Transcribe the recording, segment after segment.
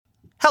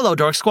Hello,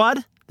 Dork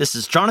Squad. This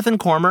is Jonathan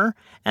Cormer,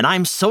 and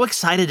I'm so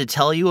excited to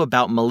tell you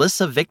about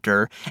Melissa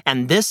Victor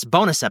and this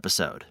bonus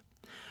episode.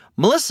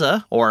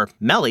 Melissa, or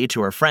Melly to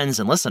her friends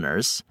and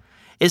listeners,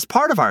 is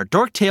part of our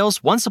Dork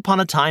Tales Once Upon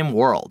a Time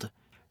world.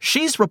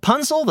 She's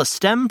Rapunzel the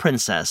STEM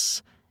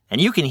Princess,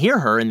 and you can hear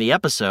her in the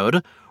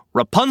episode,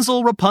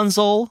 Rapunzel,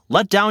 Rapunzel,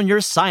 Let Down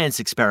Your Science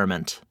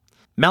Experiment.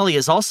 Melly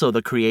is also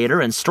the creator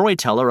and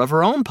storyteller of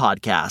her own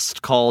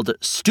podcast called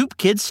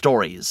Stoopkid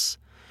Stories.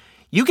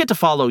 You get to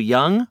follow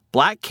young,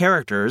 black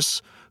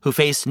characters who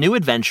face new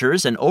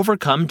adventures and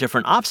overcome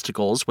different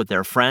obstacles with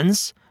their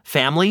friends,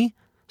 family,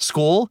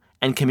 school,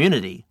 and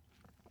community.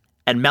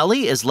 And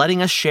Melly is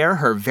letting us share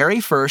her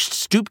very first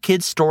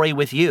Stoopkid story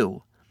with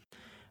you.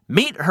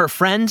 Meet her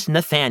friend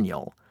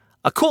Nathaniel,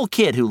 a cool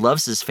kid who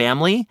loves his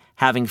family,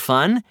 having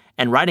fun,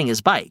 and riding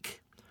his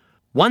bike.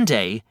 One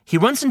day, he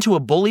runs into a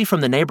bully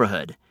from the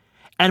neighborhood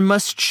and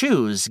must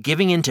choose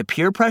giving in to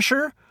peer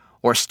pressure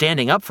or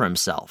standing up for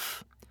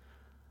himself.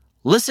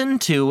 Listen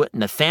to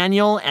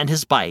Nathaniel and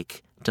his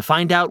bike to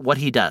find out what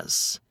he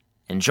does.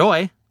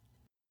 Enjoy!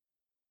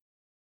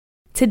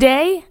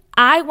 Today,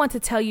 I want to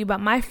tell you about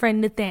my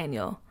friend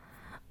Nathaniel,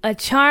 a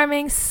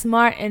charming,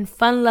 smart, and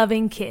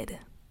fun-loving kid.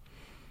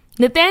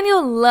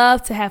 Nathaniel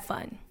loved to have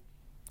fun.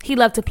 He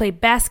loved to play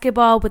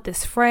basketball with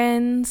his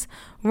friends,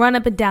 run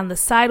up and down the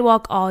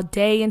sidewalk all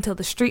day until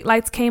the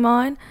streetlights came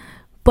on,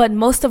 but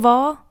most of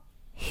all,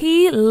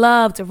 he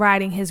loved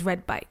riding his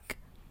red bike.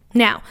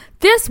 Now,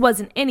 this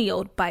wasn't any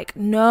old bike.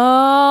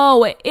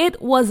 No,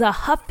 it was a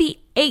Huffy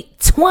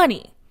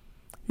 820.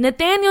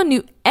 Nathaniel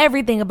knew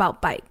everything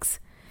about bikes.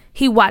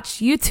 He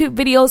watched YouTube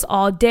videos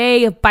all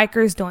day of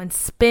bikers doing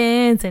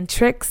spins and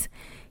tricks.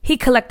 He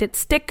collected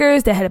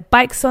stickers that had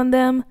bikes on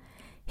them.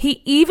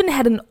 He even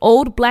had an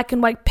old black and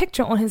white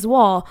picture on his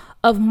wall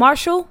of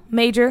Marshall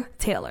Major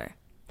Taylor.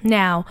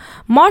 Now,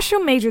 Marshall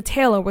Major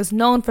Taylor was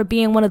known for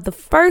being one of the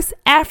first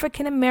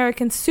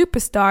African-American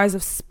superstars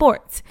of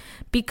sports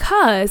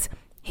because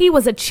he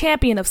was a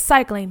champion of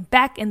cycling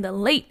back in the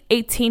late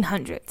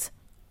 1800s.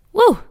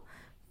 Woo,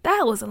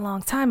 that was a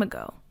long time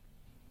ago.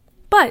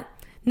 But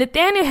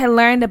Nathaniel had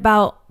learned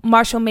about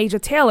Marshall Major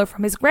Taylor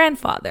from his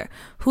grandfather,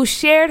 who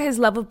shared his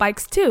love of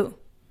bikes too.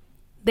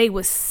 They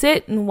would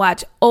sit and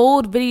watch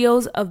old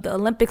videos of the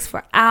Olympics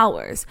for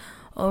hours,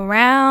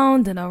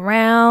 around and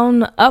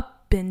around, up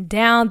and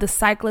down the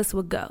cyclist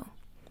would go.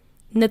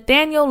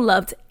 Nathaniel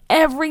loved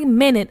every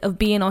minute of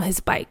being on his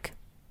bike.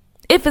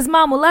 If his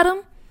mom would let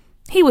him,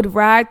 he would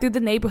ride through the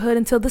neighborhood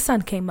until the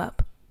sun came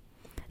up.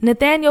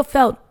 Nathaniel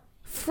felt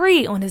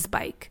free on his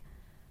bike.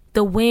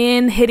 The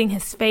wind hitting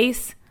his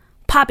face,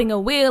 popping a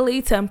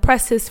wheelie to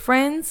impress his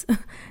friends.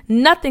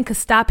 Nothing could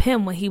stop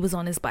him when he was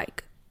on his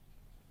bike.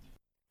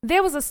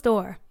 There was a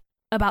store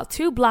about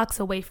 2 blocks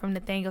away from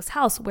Nathaniel's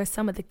house where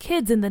some of the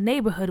kids in the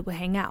neighborhood would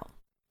hang out.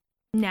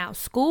 Now,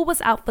 school was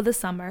out for the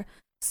summer,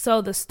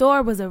 so the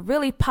store was a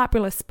really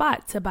popular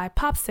spot to buy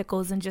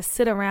popsicles and just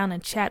sit around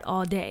and chat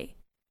all day.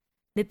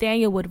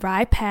 Nathaniel would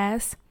ride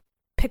past,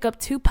 pick up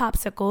 2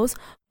 popsicles,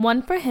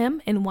 one for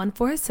him and one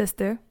for his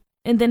sister,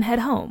 and then head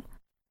home.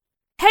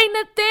 Hey,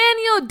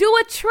 Nathaniel, do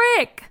a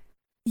trick!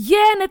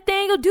 Yeah,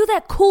 Nathaniel, do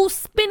that cool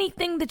spinny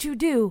thing that you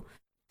do,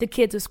 the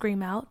kids would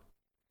scream out.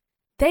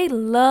 They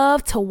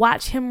loved to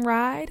watch him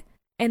ride,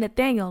 and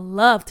Nathaniel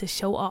loved to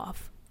show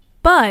off.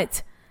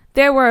 But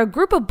there were a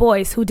group of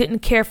boys who didn't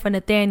care for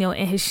Nathaniel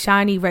and his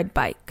shiny red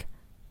bike.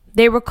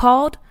 They were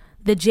called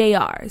the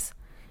JRs,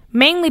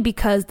 mainly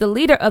because the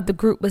leader of the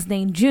group was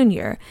named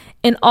Junior,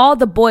 and all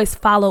the boys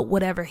followed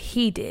whatever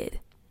he did.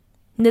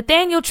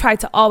 Nathaniel tried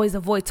to always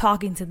avoid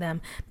talking to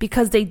them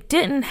because they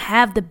didn't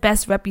have the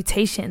best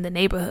reputation in the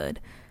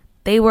neighborhood.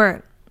 They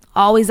were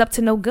always up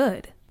to no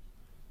good.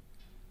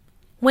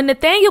 When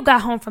Nathaniel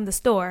got home from the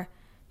store,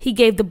 he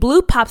gave the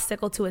blue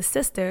popsicle to his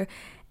sister,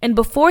 and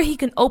before he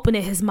could open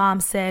it, his mom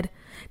said,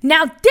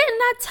 "Now, didn't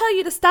I tell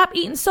you to stop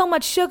eating so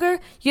much sugar?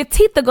 Your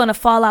teeth are going to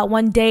fall out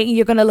one day and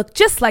you're going to look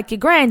just like your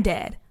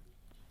granddad."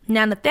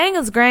 Now,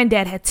 Nathaniel's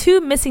granddad had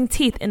 2 missing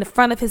teeth in the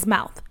front of his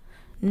mouth.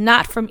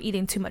 Not from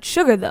eating too much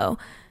sugar, though.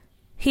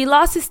 He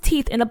lost his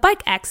teeth in a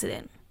bike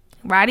accident.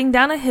 Riding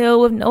down a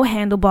hill with no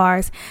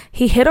handlebars,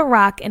 he hit a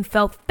rock and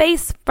fell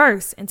face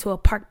first into a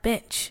park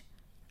bench.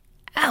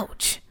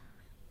 Ouch.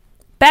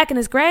 Back in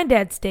his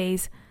granddad's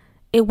days,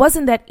 it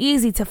wasn't that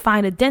easy to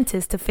find a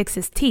dentist to fix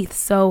his teeth,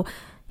 so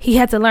he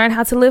had to learn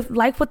how to live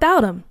life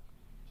without him.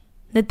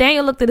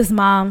 Nathaniel looked at his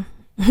mom,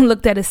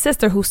 looked at his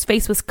sister whose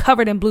face was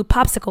covered in blue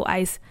popsicle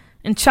ice,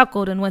 and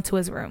chuckled and went to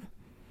his room.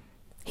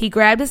 He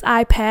grabbed his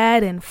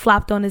iPad and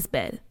flopped on his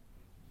bed.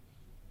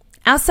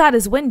 Outside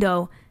his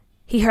window,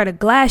 he heard a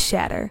glass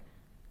shatter.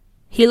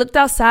 He looked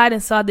outside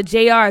and saw the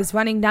JRs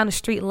running down the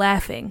street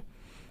laughing.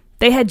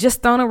 They had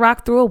just thrown a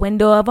rock through a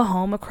window of a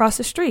home across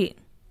the street.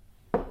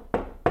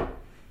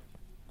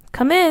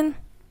 "Come in,"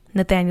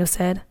 Nathaniel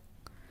said.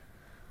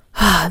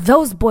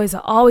 "Those boys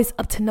are always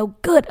up to no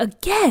good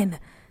again.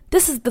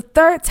 This is the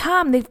 3rd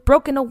time they've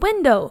broken a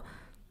window.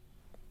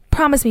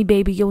 Promise me,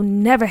 baby, you'll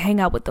never hang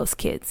out with those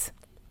kids,"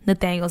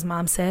 Nathaniel's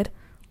mom said.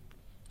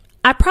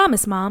 "I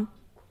promise, Mom,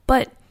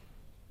 but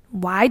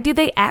Why do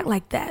they act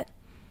like that?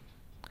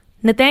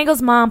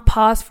 Nathaniel's mom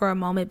paused for a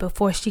moment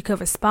before she could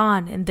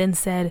respond and then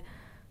said,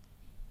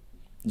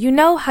 "You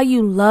know how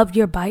you love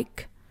your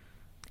bike?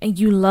 And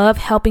you love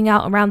helping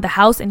out around the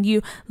house and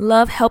you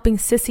love helping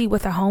Sissy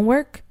with her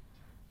homework?"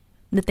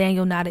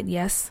 Nathaniel nodded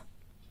yes.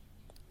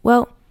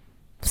 "Well,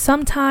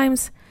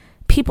 sometimes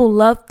people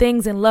love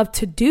things and love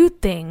to do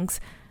things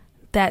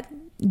that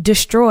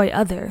destroy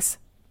others.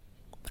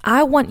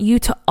 I want you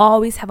to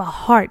always have a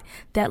heart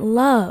that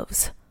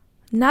loves,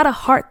 not a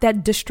heart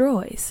that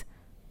destroys.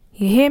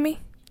 You hear me?"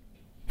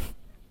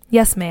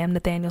 "Yes, ma'am,"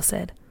 Nathaniel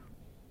said.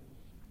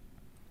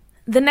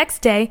 The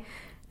next day,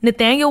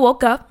 Nathaniel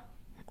woke up,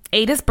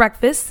 ate his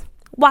breakfast,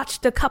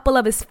 watched a couple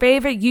of his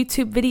favorite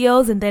YouTube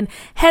videos, and then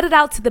headed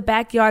out to the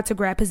backyard to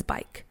grab his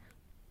bike.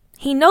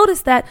 He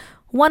noticed that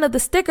one of the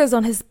stickers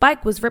on his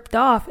bike was ripped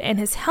off and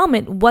his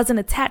helmet wasn't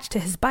attached to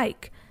his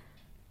bike.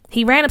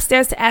 He ran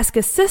upstairs to ask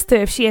his sister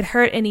if she had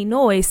heard any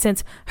noise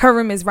since her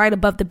room is right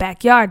above the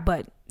backyard,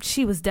 but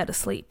she was dead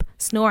asleep,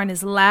 snoring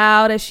as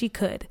loud as she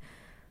could.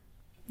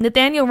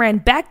 Nathaniel ran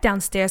back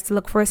downstairs to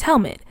look for his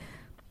helmet.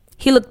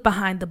 He looked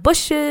behind the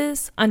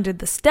bushes, under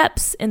the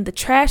steps, in the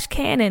trash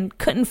can, and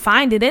couldn't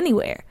find it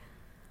anywhere.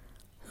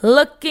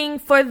 "Looking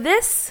for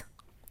this?"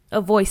 a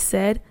voice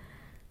said.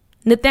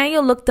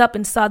 Nathaniel looked up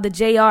and saw the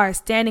JR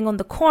standing on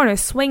the corner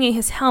swinging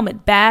his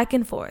helmet back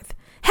and forth.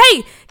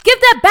 "Hey,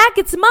 give that back,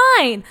 it's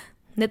mine,"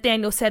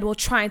 Nathaniel said while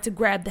trying to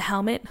grab the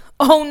helmet.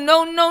 "Oh,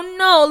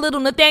 no,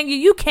 little Nathaniel,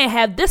 you can't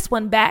have this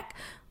one back,"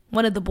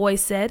 one of the boys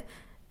said.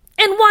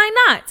 "And why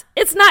not?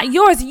 It's not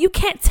yours and you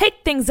can't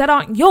take things that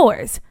aren't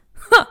yours."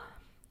 "Huh,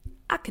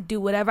 I could do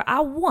whatever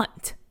I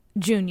want,"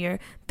 Junior,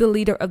 the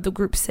leader of the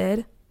group,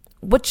 said.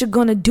 "What you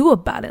gonna do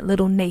about it,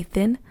 little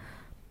Nathan?"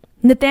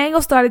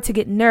 Nathaniel started to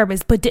get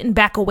nervous but didn't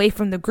back away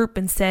from the group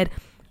and said,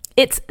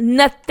 "It's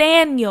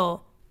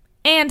Nathaniel.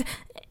 And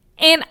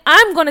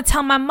I'm going to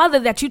tell my mother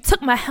that you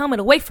took my helmet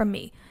away from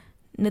me,"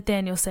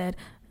 Nathaniel said.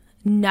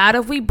 "Not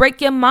if we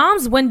break your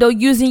mom's window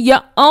using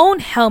your own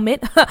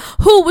helmet.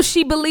 Who will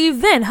she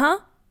believe then, huh?"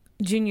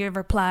 Junior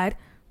replied.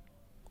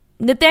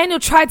 Nathaniel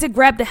tried to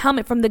grab the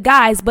helmet from the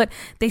guys, but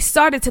they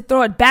started to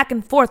throw it back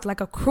and forth like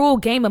a cruel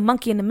game of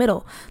monkey in the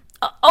middle.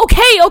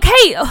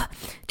 Okay.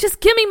 Just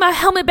give me my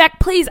helmet back,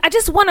 please. I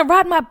just want to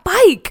ride my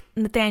bike,"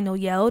 Nathaniel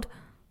yelled.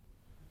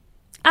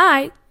 "All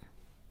right.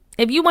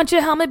 If you want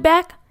your helmet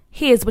back,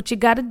 here's what you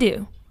got to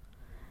do.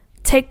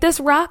 Take this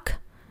rock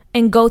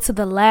and go to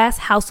the last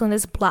house on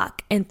this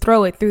block and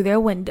throw it through their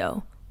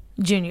window,"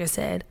 Junior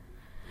said.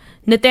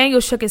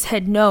 Nathaniel shook his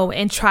head no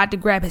and tried to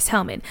grab his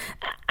helmet.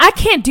 "I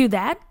can't do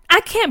that.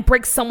 I can't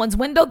break someone's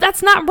window.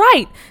 That's not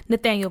right,"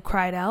 Nathaniel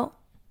cried out.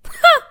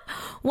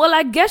 "Well,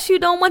 I guess you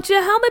don't want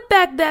your helmet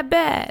back that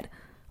bad.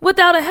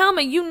 Without a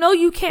helmet, you know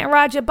you can't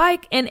ride your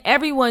bike, and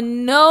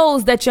everyone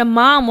knows that your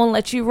mom won't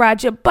let you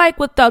ride your bike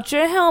without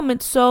your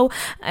helmet, so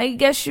I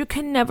guess you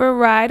can never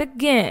ride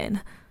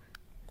again."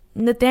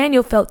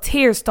 Nathaniel felt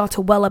tears start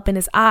to well up in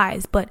his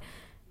eyes, but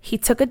he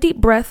took a deep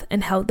breath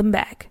and held them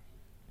back.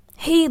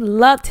 He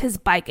loved his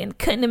bike and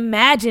couldn't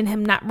imagine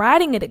him not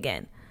riding it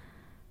again.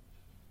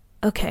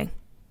 "Okay,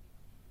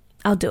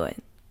 I'll do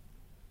it.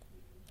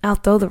 I'll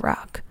throw the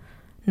rock,"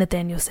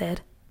 Nathaniel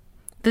said.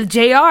 The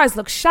JRs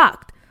looked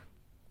shocked.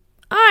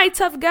 "All right,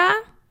 tough guy.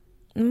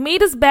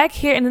 Meet us back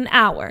here in an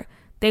hour.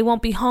 They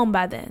won't be home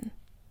by then,"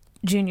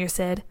 Junior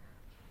said.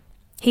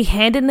 He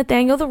handed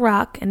Nathaniel the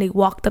rock and they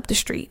walked up the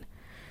street.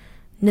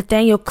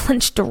 Nathaniel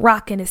clenched the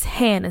rock in his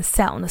hand and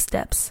sat on the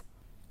steps.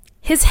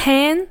 His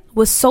hand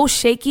was so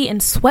shaky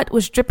and sweat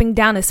was dripping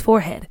down his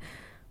forehead.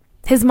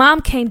 His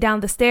mom came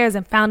down the stairs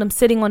and found him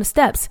sitting on the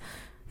steps.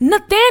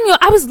 "Nathaniel,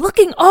 I was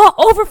looking all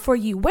over for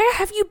you. Where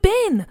have you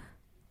been?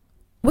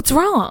 What's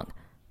wrong?"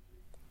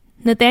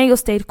 Nathaniel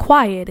stayed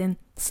quiet and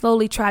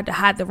slowly tried to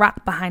hide the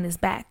rock behind his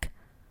back.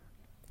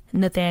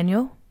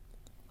 "Nathaniel,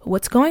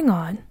 what's going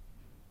on?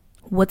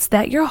 What's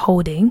that you're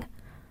holding?"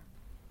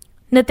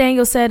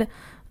 Nathaniel said,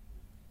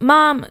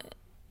 "Mom,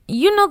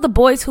 you know the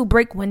boys who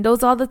break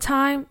windows all the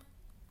time?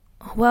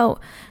 Well,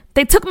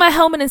 they took my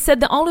helmet and said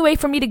the only way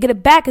for me to get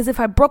it back is if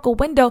I broke a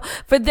window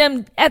for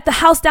them at the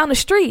house down the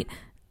street."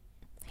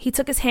 He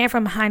took his hand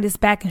from behind his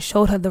back and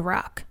showed her the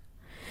rock.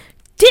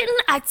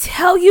 "Didn't I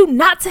tell you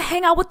not to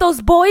hang out with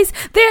those boys?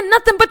 They're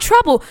nothing but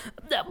trouble.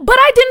 But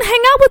I didn't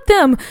hang out with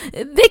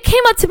them. They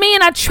came up to me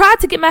and I tried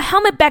to get my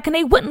helmet back and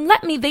they wouldn't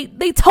let me.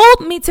 They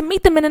told me to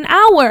meet them in an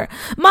hour.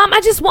 Mom,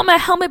 I just want my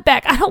helmet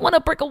back. I don't want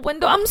to break a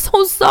window. I'm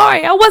so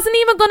sorry. I wasn't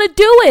even going to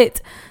do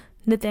it,"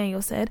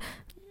 Nathaniel said.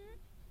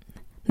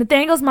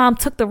 Nathaniel's mom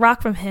took the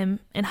rock from him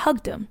and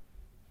hugged him.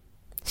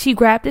 She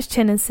grabbed his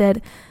chin and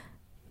said,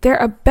 "There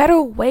are better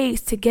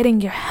ways to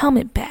getting your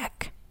helmet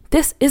back.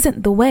 This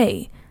isn't the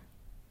way.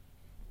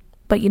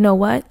 But you know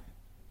what?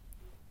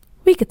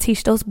 We could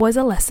teach those boys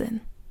a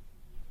lesson."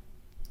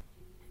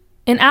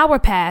 An hour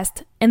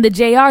passed, and the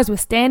JRs were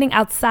standing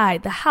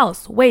outside the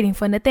house waiting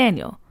for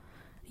Nathaniel.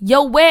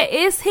 "Yo, where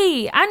is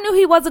he? I knew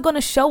he wasn't going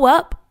to show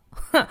up."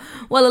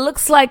 "Well, it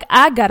looks like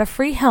I got a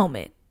free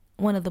helmet,"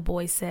 one of the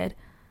boys said.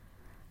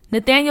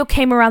 Nathaniel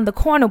came around the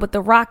corner with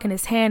the rock in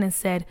his hand and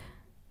said,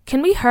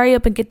 "Can we hurry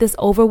up and get this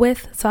over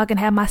with so I can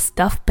have my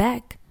stuff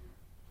back?"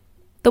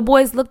 The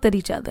boys looked at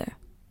each other.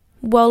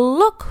 Well,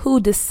 look who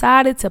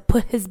decided to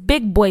put his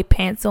big boy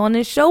pants on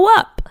and show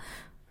up.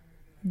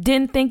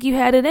 "Didn't think you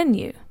had it in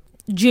you,"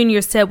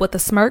 Junior said with a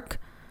smirk.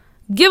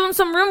 "Give him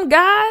some room,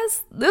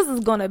 guys. This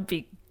is gonna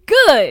be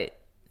good,"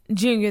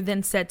 Junior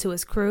then said to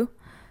his crew.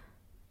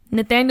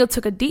 Nathaniel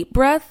took a deep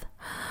breath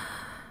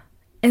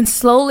and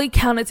slowly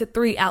counted to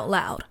 3 out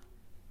loud.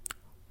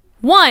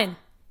 1,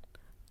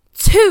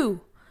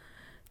 2,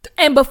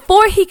 and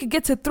before he could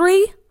get to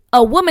 3,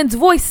 a woman's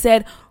voice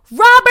said,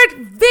 "Robert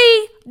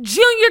V.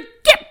 Jr.,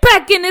 get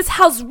back in this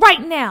house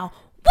right now.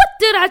 What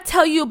did I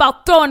tell you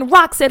about throwing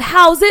rocks at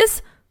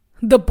houses?"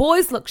 The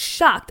boys looked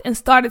shocked and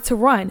started to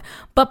run,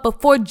 but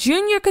before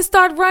Junior could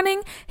start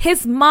running,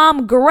 his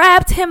mom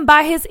grabbed him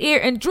by his ear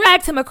and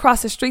dragged him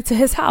across the street to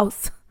his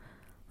house.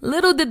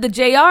 Little did the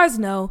JRs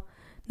know,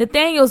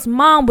 Nathaniel's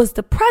mom was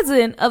the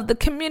president of the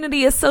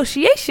Community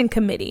Association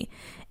Committee,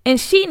 and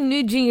she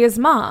knew Junior's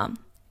mom,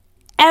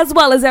 as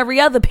well as every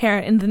other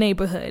parent in the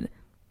neighborhood.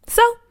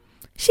 So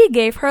she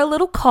gave her a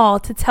little call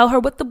to tell her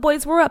what the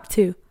boys were up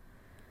to.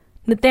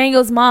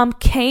 Nathaniel's mom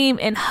came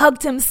and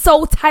hugged him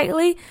so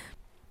tightly.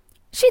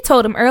 She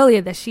told him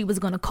earlier that she was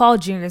going to call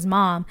Junior's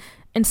mom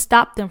and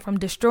stop them from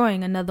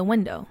destroying another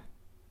window.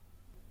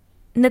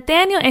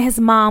 Nathaniel and his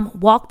mom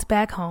walked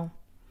back home.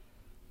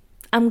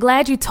 "I'm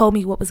glad you told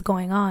me what was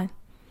going on.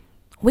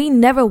 We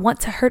never want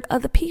to hurt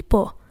other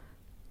people.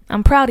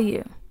 I'm proud of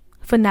you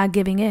for not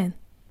giving in,"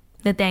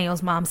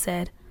 Nathaniel's mom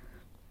said.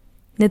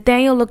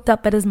 Nathaniel looked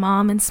up at his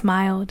mom and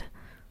smiled.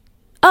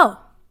 "Oh,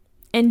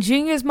 and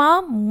Junior's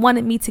mom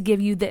wanted me to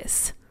give you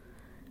this."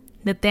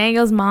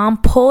 Nathaniel's mom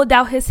pulled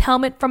out his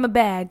helmet from a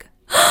bag.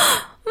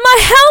 "My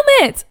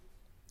helmet!"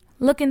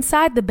 "Look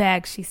inside the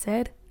bag," she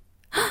said.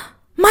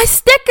 "My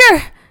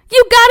sticker!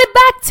 You got it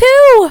back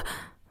too!"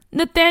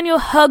 Nathaniel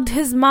hugged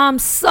his mom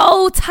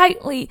so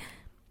tightly.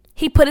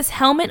 He put his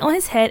helmet on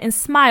his head and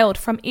smiled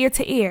from ear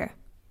to ear.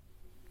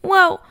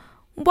 "Well,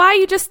 why are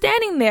you just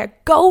standing there?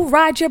 Go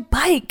ride your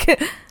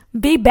bike.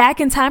 Be back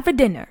in time for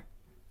dinner,"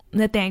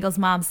 Nathaniel's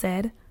mom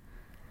said.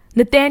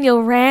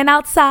 Nathaniel ran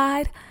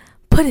outside,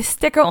 put his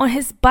sticker on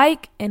his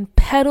bike, and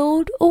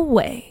pedaled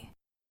away.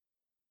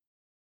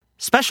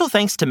 Special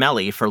thanks to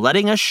Melly for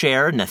letting us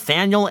share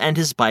Nathaniel and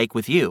his bike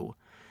with you.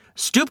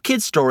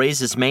 Stoopkid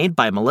Stories is made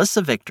by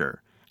Melissa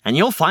Victor, and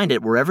you'll find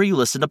it wherever you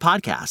listen to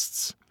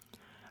podcasts.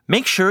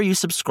 Make sure you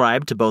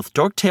subscribe to both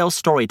Dorktale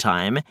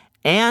Storytime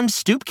and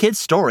Stoopkid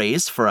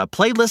Stories for a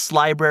playlist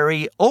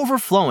library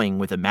overflowing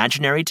with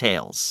imaginary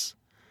tales.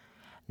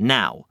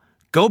 Now,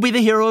 go be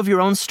the hero of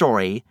your own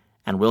story,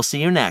 and we'll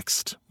see you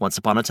next Once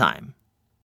Upon a Time.